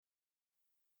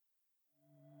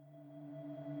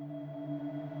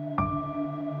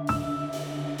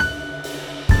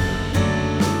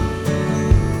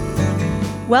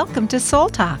Welcome to Soul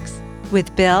Talks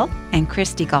with Bill and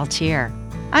Christy Gaultier.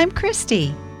 I'm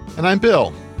Christy. And I'm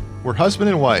Bill. We're husband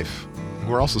and wife.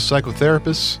 We're also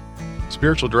psychotherapists,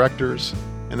 spiritual directors,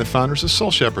 and the founders of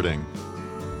Soul Shepherding.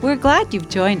 We're glad you've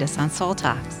joined us on Soul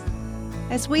Talks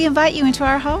as we invite you into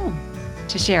our home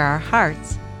to share our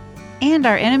hearts and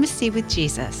our intimacy with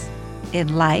Jesus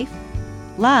in life,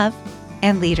 love,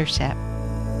 and leadership.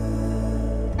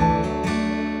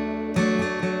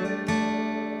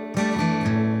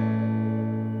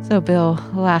 So, Bill,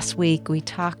 last week we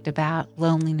talked about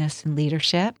loneliness and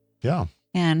leadership. Yeah.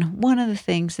 And one of the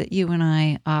things that you and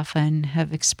I often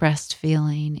have expressed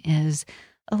feeling is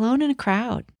alone in a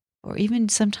crowd, or even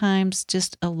sometimes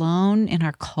just alone in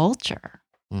our culture.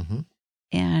 Mm-hmm.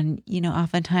 And,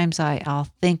 oftentimes I'll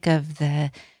think of the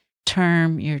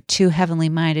term, you're too heavenly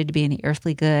minded to be any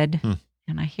earthly good.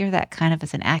 And I hear that kind of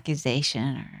as an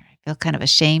accusation, or I feel kind of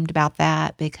ashamed about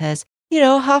that because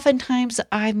oftentimes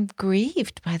I'm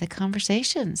grieved by the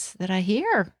conversations that I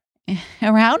hear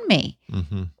around me.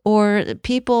 Mm-hmm. Or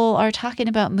people are talking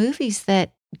about movies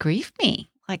that grieve me.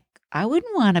 Like, I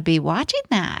wouldn't want to be watching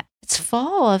that. It's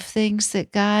full of things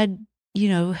that God,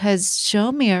 has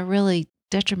shown me are really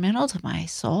detrimental to my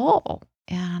soul.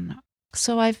 And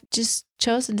so I've just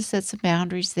chosen to set some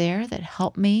boundaries there that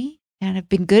help me and have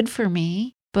been good for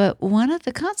me. But one of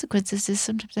the consequences is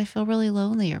sometimes I feel really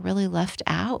lonely or really left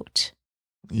out.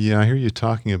 Yeah, I hear you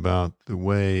talking about the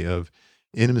way of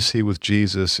intimacy with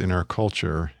Jesus in our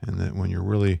culture, and that when you're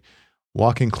really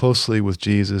walking closely with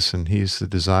Jesus and he's the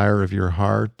desire of your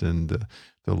heart and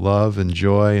the love and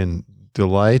joy and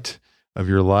delight of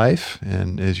your life,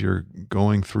 and as you're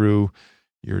going through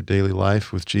your daily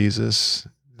life with Jesus,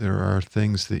 there are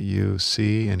things that you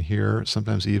see and hear,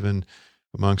 sometimes even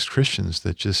amongst Christians,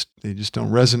 that they just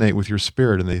don't resonate with your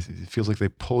spirit, and it feels like they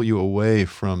pull you away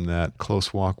from that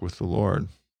close walk with the Lord.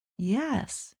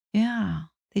 Yes. Yeah,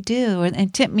 they do.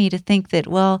 And tempt me to think that,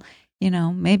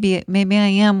 maybe I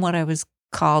am what I was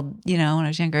called, when I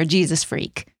was younger, a Jesus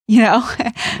freak,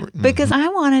 because I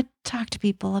want to talk to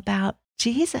people about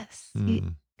Jesus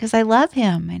because I love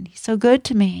him and he's so good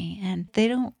to me. And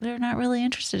they're not really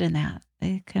interested in that.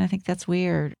 They kind of think that's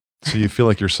weird. So you feel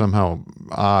like you're somehow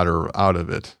odd or out of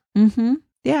it. Mm-hmm.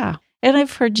 Yeah. And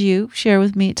I've heard you share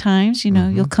with me at times,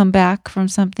 you'll come back from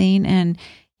something and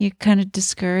you're kind of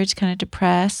discouraged, kind of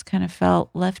depressed, kind of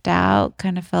felt left out,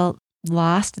 kind of felt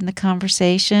lost in the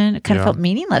conversation. It kind of felt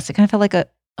meaningless. It kind of felt like a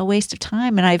waste of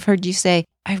time. And I've heard you say,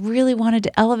 I really wanted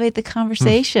to elevate the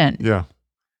conversation. Yeah.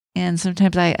 And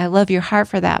sometimes I love your heart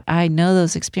for that. I know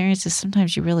those experiences,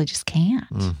 sometimes you really just can't.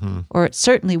 Mm-hmm. Or it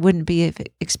certainly wouldn't be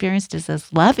experienced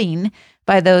as loving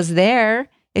by those there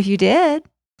if you did.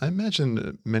 I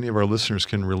imagine many of our listeners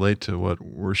can relate to what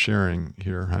we're sharing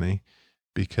here, honey,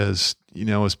 because,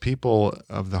 as people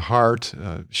of the heart,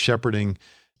 shepherding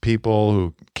people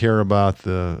who care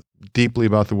deeply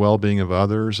about the well-being of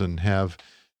others and have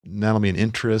not only an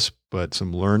interest, but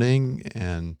some learning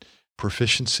and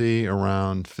proficiency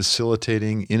around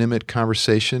facilitating intimate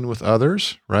conversation with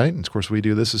others, right? And of course, we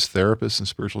do this as therapists and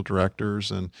spiritual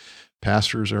directors, and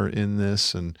pastors are in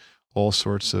this, and all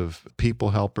sorts of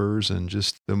people helpers, and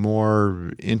just the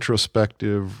more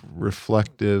introspective,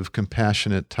 reflective,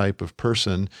 compassionate type of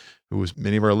person who is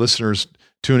many of our listeners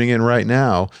tuning in right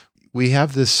now. We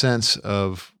have this sense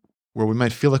of where we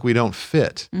might feel like we don't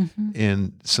fit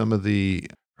in some of the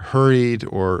hurried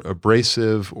or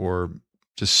abrasive or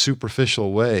just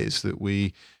superficial ways that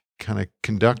we kind of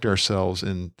conduct ourselves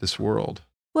in this world.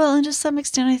 Well, and to some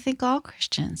extent, I think all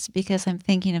Christians, because I'm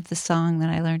thinking of the song that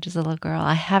I learned as a little girl,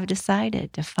 I have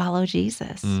decided to follow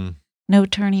Jesus, no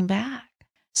turning back.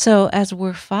 So as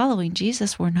we're following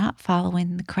Jesus, we're not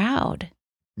following the crowd.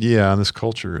 Yeah, and this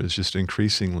culture is just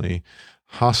increasingly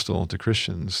hostile to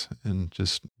Christians and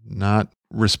just not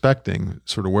respecting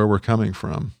sort of where we're coming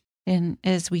from. And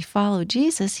as we follow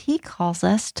Jesus, he calls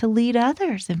us to lead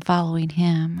others in following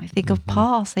him. I think of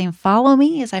Paul saying, follow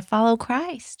me as I follow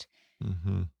Christ.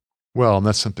 Mm-hmm. Well, and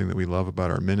that's something that we love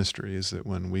about our ministry, is that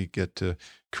when we get to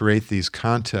create these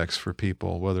contexts for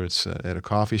people, whether it's at a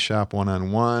coffee shop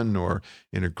one-on-one or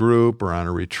in a group or on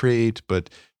a retreat, but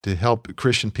to help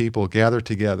Christian people gather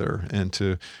together and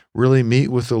to really meet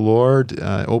with the Lord,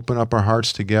 open up our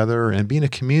hearts together and be in a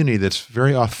community that's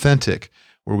very authentic,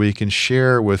 where we can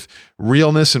share with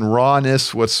realness and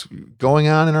rawness what's going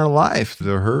on in our life,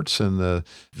 the hurts and the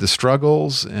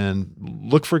struggles, and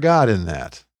look for God in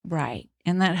that. Right.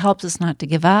 And that helps us not to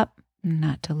give up,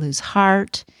 not to lose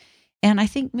heart. And I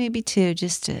think maybe too,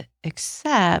 just to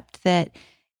accept that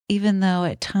even though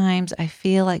at times I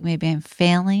feel like maybe I'm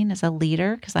failing as a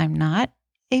leader, because I'm not,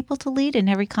 able to lead in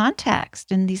every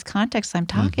context. In these contexts I'm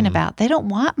talking Mhm. about, they don't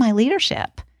want my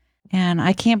leadership, and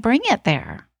I can't bring it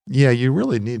there. Yeah, you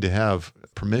really need to have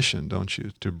permission, don't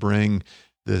you, to bring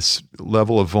this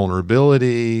level of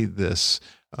vulnerability, this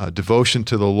devotion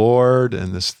to the Lord,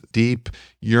 and this deep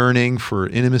yearning for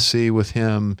intimacy with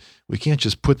Him. We can't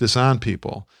just put this on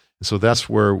people. And so that's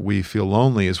where we feel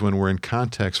lonely, is when we're in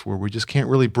contexts where we just can't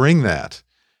really bring that.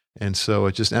 And so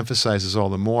it just emphasizes all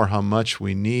the more how much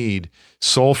we need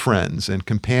soul friends and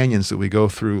companions that we go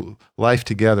through life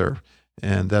together.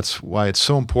 And that's why it's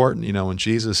so important, when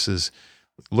Jesus is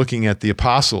looking at the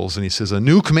apostles and he says, "A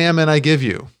new commandment I give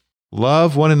you,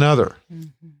 love one another.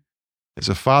 Mm-hmm. As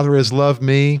a Father has loved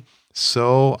me,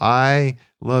 so I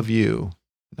love you.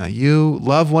 Now you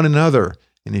love one another.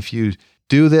 And if you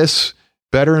do this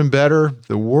better and better,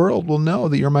 the world will know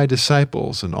that you're my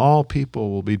disciples, and all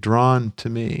people will be drawn to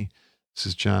me." This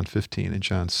is John 15 and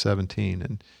John 17.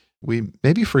 And we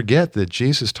maybe forget that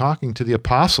Jesus is talking to the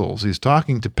apostles. He's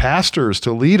talking to pastors,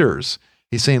 to leaders.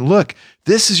 He's saying, look,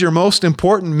 this is your most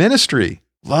important ministry.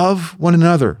 Love one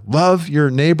another. Love your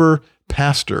neighbor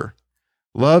pastor.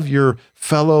 Love your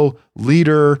fellow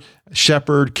leader,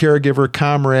 shepherd, caregiver,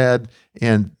 comrade.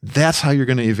 And that's how you're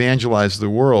going to evangelize the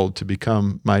world to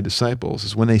become my disciples,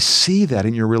 is when they see that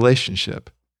in your relationship.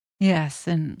 Yes,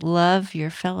 and love your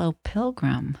fellow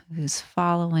pilgrim who's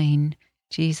following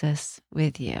Jesus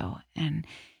with you. And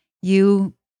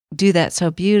you do that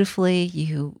so beautifully.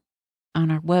 You,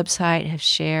 on our website, have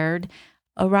shared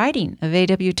a writing of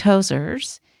A.W.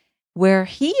 Tozer's where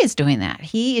he is doing that.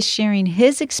 He is sharing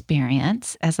his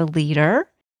experience as a leader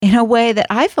in a way that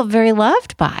I felt very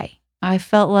loved by. I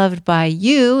felt loved by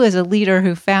you as a leader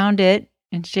who found it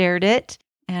and shared it.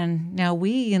 And now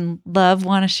we in love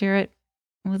want to share it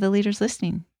with the leaders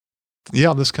listening.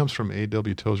 Yeah, this comes from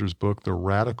A.W. Tozer's book, The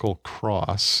Radical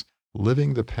Cross,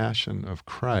 Living the Passion of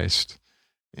Christ.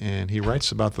 And he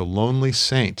writes about the lonely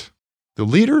saint. The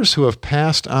leaders who have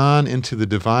passed on into the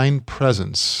divine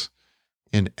presence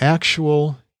in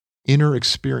actual inner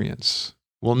experience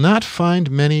will not find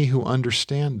many who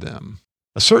understand them.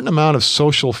 A certain amount of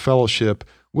social fellowship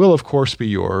will, of course, be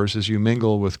yours as you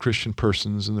mingle with Christian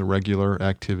persons in the regular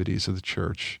activities of the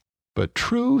church. But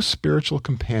true spiritual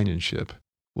companionship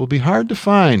will be hard to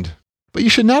find. But you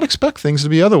should not expect things to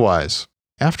be otherwise.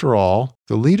 After all,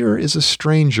 the leader is a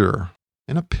stranger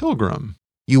and a pilgrim.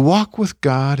 You walk with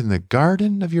God in the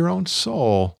garden of your own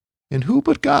soul, and who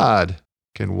but God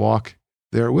can walk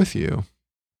there with you?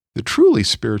 The truly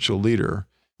spiritual leader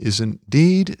is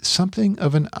indeed something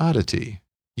of an oddity.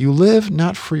 You live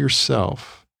not for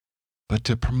yourself, but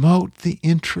to promote the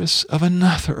interests of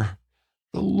another,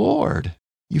 the Lord.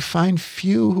 You find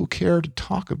few who care to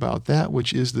talk about that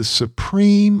which is the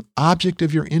supreme object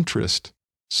of your interest,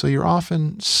 so you're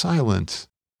often silent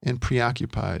and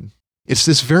preoccupied. It's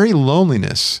this very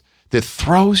loneliness that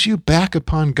throws you back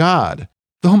upon God.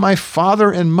 Though my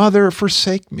father and mother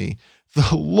forsake me,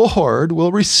 the Lord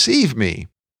will receive me,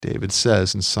 David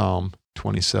says in Psalm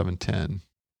 27:10.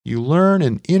 You learn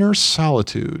in inner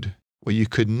solitude what you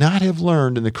could not have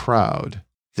learned in the crowd,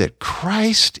 that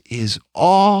Christ is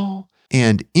all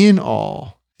and in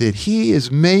all, that He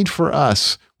is made for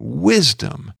us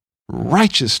wisdom,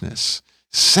 righteousness,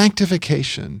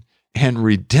 sanctification, and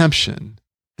redemption,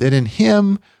 that in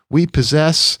Him we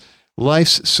possess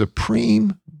life's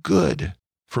supreme good,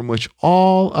 from which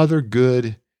all other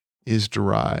good is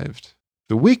derived.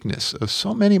 The weakness of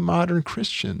so many modern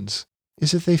Christians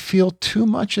is that they feel too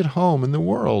much at home in the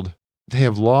world. They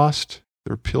have lost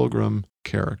their pilgrim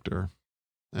character.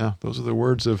 Yeah, those are the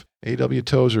words of A.W.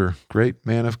 Tozer, great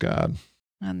man of God.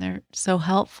 And they're so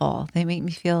helpful. They make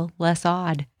me feel less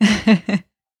odd.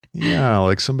 Yeah,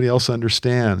 like somebody else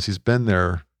understands. He's been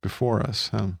there before us.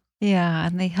 Huh? Yeah,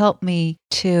 and they help me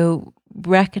to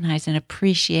recognize and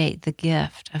appreciate the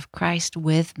gift of Christ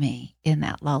with me in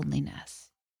that loneliness.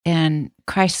 And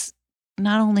Christ,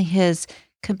 not only His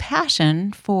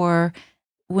compassion for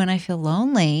when I feel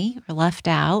lonely or left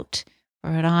out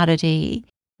or an oddity,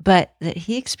 but that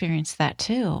He experienced that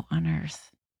too on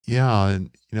earth. Yeah,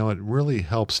 and it really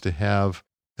helps to have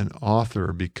an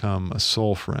author become a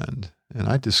soul friend. And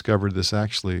I discovered this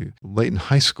actually late in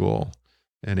high school,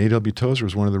 and A.W. Tozer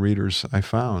was one of the readers I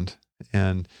found.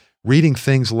 And reading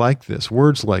things like this,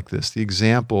 words like this, the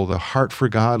example, the heart for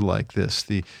God like this,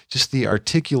 just the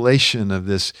articulation of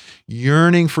this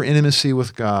yearning for intimacy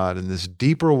with God and this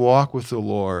deeper walk with the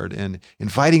Lord, and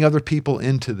inviting other people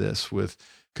into this with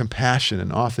compassion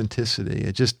and authenticity.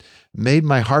 It just made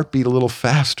my heart beat a little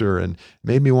faster and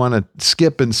made me want to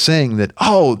skip and sing that,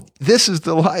 oh, this is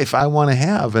the life I want to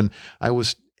have. And I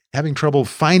was having trouble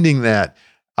finding that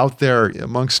out there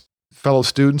amongst fellow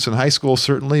students in high school,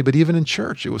 certainly, but even in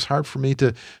church, it was hard for me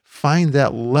to find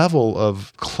that level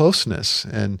of closeness.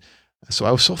 And so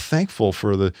I was so thankful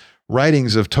for the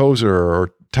writings of Tozer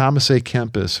or Thomas A.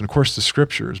 Kempis, and of course the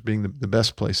scriptures being the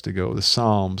best place to go, the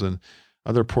Psalms and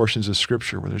other portions of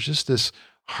scripture where there's just this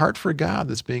heart for God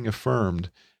that's being affirmed.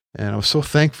 And I was so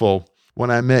thankful when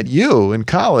I met you in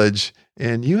college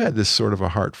and you had this sort of a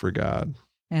heart for God.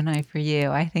 And I for you.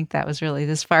 I think that was really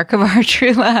the spark of our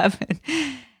true love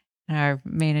and our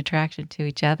main attraction to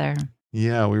each other.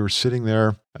 Yeah, we were sitting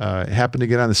there, happened to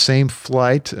get on the same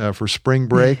flight for spring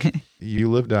break. You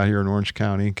lived out here in Orange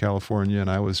County, California, and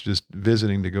I was just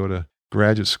visiting to go to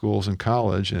graduate schools and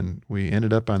college, and we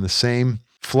ended up on the same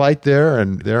flight there,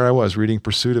 and there I was reading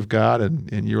Pursuit of God,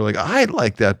 and you were like, I'd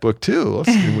like that book too.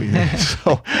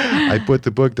 So I put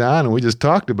the book down, and we just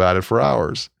talked about it for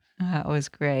hours. It was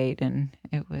great, and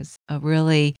it was a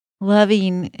really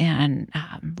loving and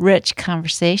rich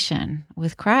conversation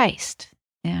with Christ.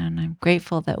 And I'm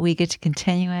grateful that we get to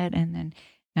continue it and then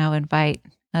now invite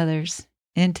others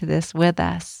into this with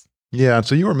us. Yeah,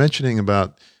 so you were mentioning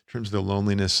about, in terms of the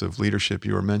loneliness of leadership,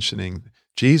 you were mentioning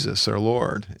Jesus, our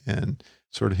Lord, and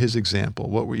sort of his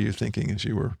example. What were you thinking as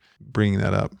you were bringing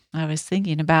that up? I was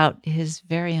thinking about his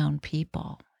very own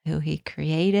people, who he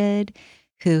created,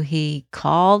 who he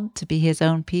called to be his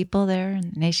own people there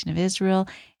in the nation of Israel,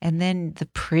 and then the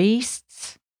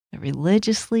priests, the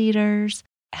religious leaders,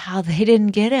 how they didn't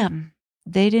get him.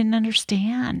 They didn't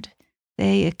understand.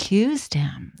 They accused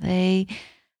him. They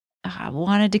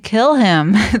wanted to kill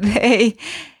him. They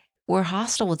were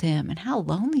hostile with him, and how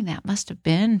lonely that must have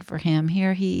been for him.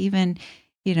 Here he even,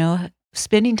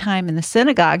 spending time in the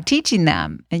synagogue teaching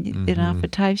them. And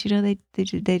oftentimes, they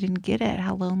didn't get it,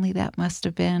 how lonely that must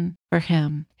have been for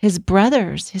him. His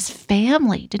brothers, his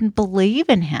family didn't believe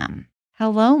in him. How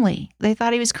lonely. They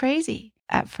thought he was crazy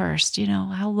at first,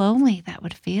 how lonely that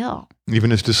would feel.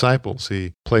 Even his disciples,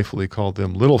 he playfully called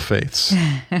them little faiths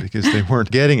because they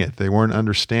weren't getting it. They weren't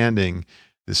understanding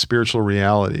the spiritual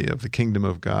reality of the kingdom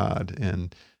of God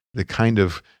and the kind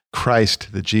of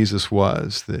Christ that Jesus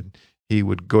was, that he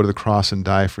would go to the cross and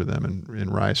die for them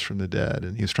and rise from the dead.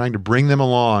 And he was trying to bring them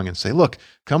along and say, look,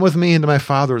 come with me into my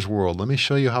Father's world. Let me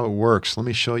show you how it works. Let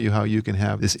me show you how you can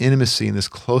have this intimacy and this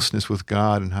closeness with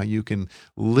God and how you can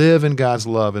live in God's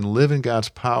love and live in God's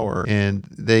power. And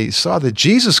they saw that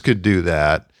Jesus could do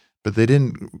that, but they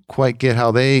didn't quite get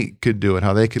how they could do it,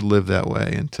 how they could live that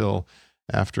way until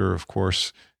after, of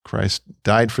course, Christ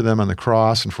died for them on the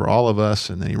cross and for all of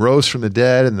us, and then he rose from the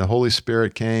dead, and the Holy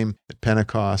Spirit came at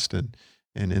Pentecost, and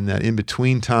in that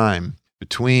in-between time,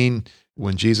 between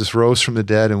when Jesus rose from the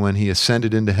dead and when he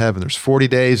ascended into heaven, there's 40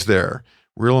 days there,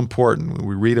 real important.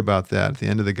 We read about that at the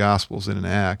end of the Gospels and in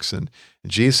Acts, and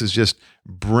Jesus is just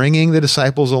bringing the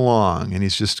disciples along, and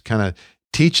he's just kind of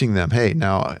teaching them, hey,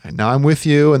 now I'm with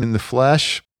you and in the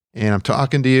flesh, and I'm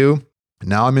talking to you.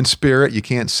 Now I'm in spirit, you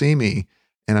can't see me,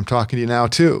 and I'm talking to you now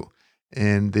too.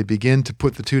 And they begin to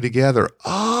put the two together.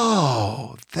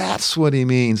 Oh, that's what he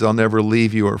means. I'll never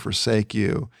leave you or forsake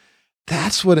you.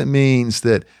 That's what it means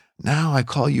that now I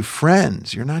call you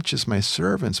friends. You're not just my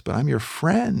servants, but I'm your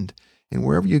friend. And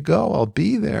wherever you go, I'll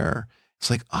be there. It's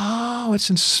like, oh, it's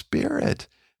in spirit.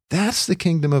 That's the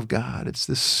kingdom of God. It's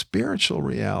this spiritual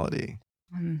reality.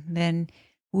 And then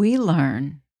we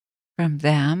learn from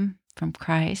them, from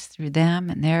Christ, through them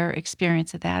and their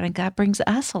experience of that, and God brings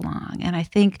us along. And I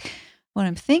think what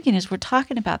I'm thinking as we're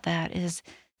talking about that is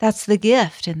that's the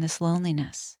gift in this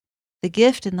loneliness. The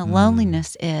gift in the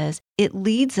loneliness is it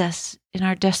leads us in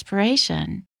our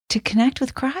desperation to connect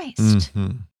with Christ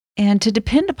and to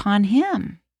depend upon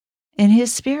him and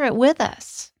his Spirit with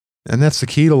us. And that's the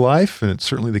key to life, and it's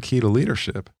certainly the key to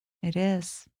leadership. It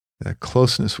is. That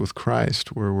closeness with Christ,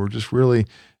 where we're just really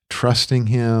trusting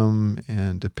him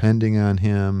and depending on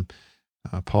him.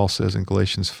 Paul says in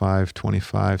Galatians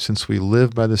 5:25, since we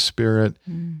live by the Spirit,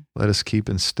 let us keep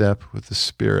in step with the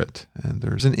Spirit. And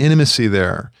there's an intimacy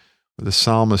there. The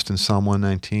psalmist in Psalm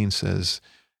 119 says,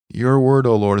 your word,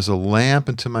 O Lord, is a lamp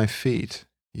unto my feet.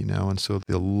 And so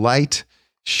the light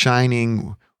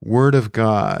shining word of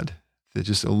God that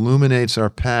just illuminates our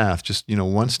path, just,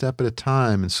 one step at a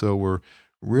time. And so we're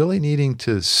really needing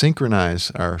to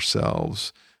synchronize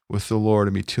ourselves with the Lord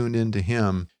and be tuned into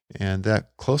him. And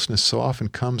that closeness so often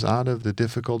comes out of the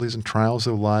difficulties and trials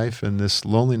of life and this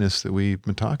loneliness that we've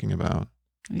been talking about.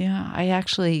 Yeah, I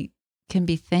actually can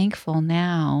be thankful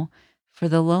now for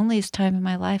the loneliest time in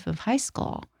my life of high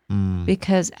school,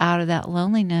 because out of that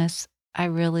loneliness, I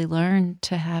really learned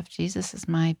to have Jesus as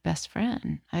my best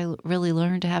friend. I really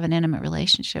learned to have an intimate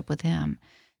relationship with him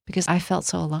because I felt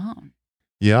so alone.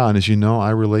 Yeah, and as you know, I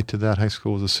relate to that. High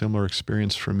school was a similar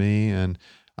experience for me, and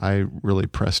I really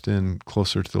pressed in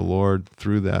closer to the Lord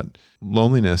through that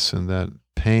loneliness and that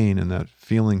pain and that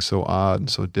feeling so odd and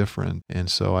so different. And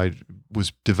so I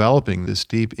was developing this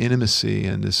deep intimacy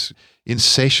and this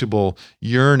insatiable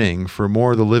yearning for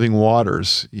more of the living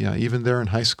waters, even there in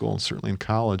high school and certainly in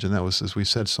college. And that was, as we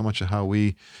said, so much of how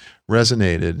we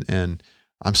resonated. And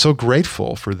I'm so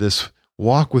grateful for this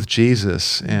walk with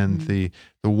Jesus and the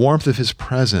warmth of his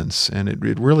presence. And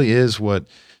it really is what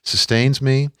sustains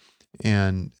me.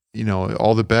 And,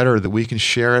 all the better that we can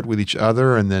share it with each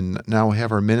other. And then now we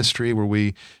have our ministry where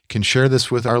we can share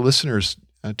this with our listeners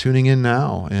tuning in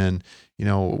now. And,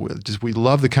 we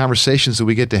love the conversations that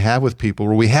we get to have with people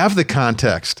where we have the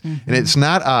context. And it's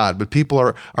not odd, but people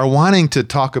are wanting to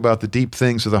talk about the deep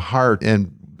things of the heart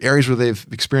and areas where they've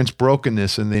experienced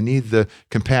brokenness and they need the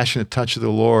compassionate touch of the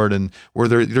Lord, and where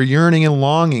they're yearning and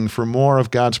longing for more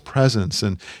of God's presence.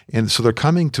 And so they're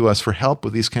coming to us for help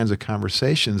with these kinds of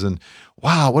conversations. And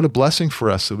wow, what a blessing for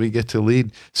us that we get to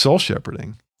lead soul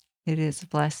shepherding. It is a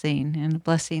blessing, and a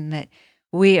blessing that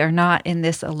we are not in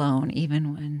this alone,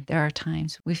 even when there are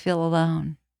times we feel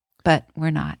alone, but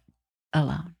we're not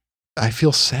alone. I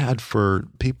feel sad for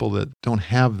people that don't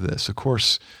have this. Of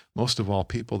course, most of all,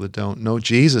 people that don't know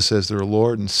Jesus as their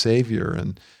Lord and Savior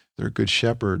and their good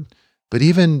shepherd. But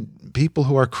even people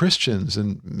who are Christians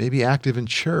and maybe active in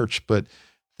church, but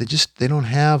they don't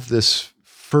have this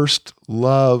first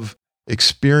love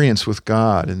experience with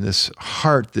God and this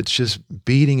heart that's just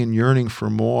beating and yearning for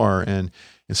more. And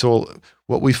so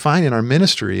what we find in our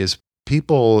ministry is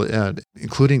people,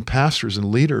 including pastors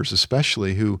and leaders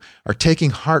especially, who are taking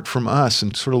heart from us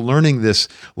and sort of learning this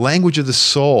language of the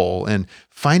soul and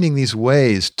finding these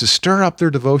ways to stir up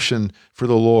their devotion for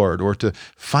the Lord, or to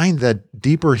find that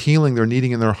deeper healing they're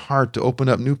needing in their heart to open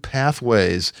up new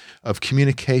pathways of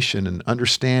communication and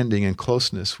understanding and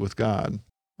closeness with God.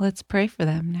 Let's pray for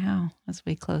them now as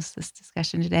we close this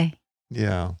discussion today.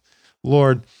 Yeah.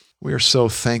 Lord, we are so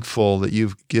thankful that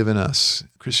you've given us,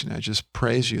 Christian, I just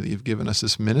praise you that you've given us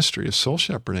this ministry of soul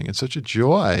shepherding. It's such a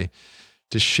joy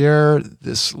to share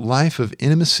this life of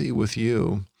intimacy with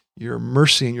you, your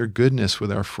mercy and your goodness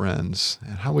with our friends.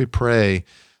 And how we pray,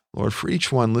 Lord, for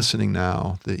each one listening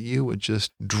now, that you would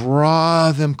just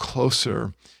draw them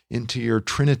closer into your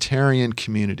Trinitarian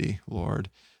community, Lord.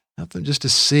 Help them just to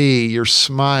see your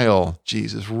smile,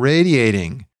 Jesus,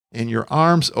 radiating and your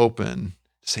arms open.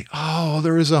 Say, oh,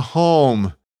 there is a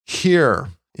home here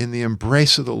in the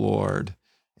embrace of the Lord.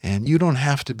 And you don't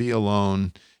have to be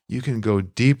alone. You can go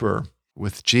deeper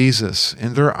with Jesus.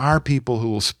 And there are people who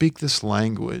will speak this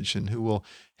language and who will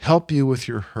help you with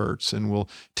your hurts and will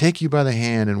take you by the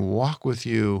hand and walk with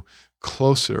you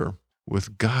closer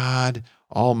with God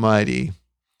Almighty,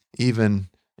 even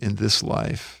in this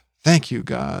life. Thank you,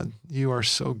 God. You are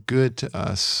so good to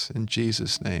us. In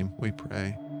Jesus' name we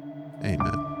pray.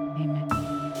 Amen. Amen.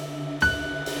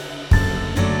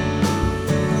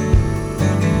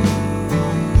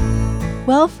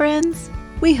 Well, friends,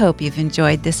 we hope you've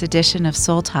enjoyed this edition of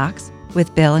Soul Talks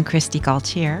with Bill and Christy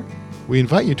Gaultier. We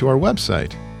invite you to our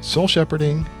website,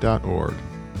 soulshepherding.org,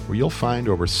 where you'll find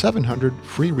over 700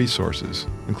 free resources,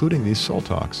 including these Soul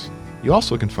Talks. You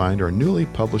also can find our newly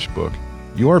published book,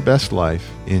 Your Best Life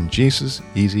in Jesus'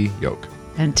 Easy Yoke.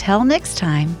 Until next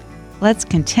time, let's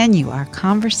continue our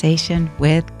conversation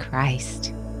with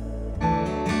Christ.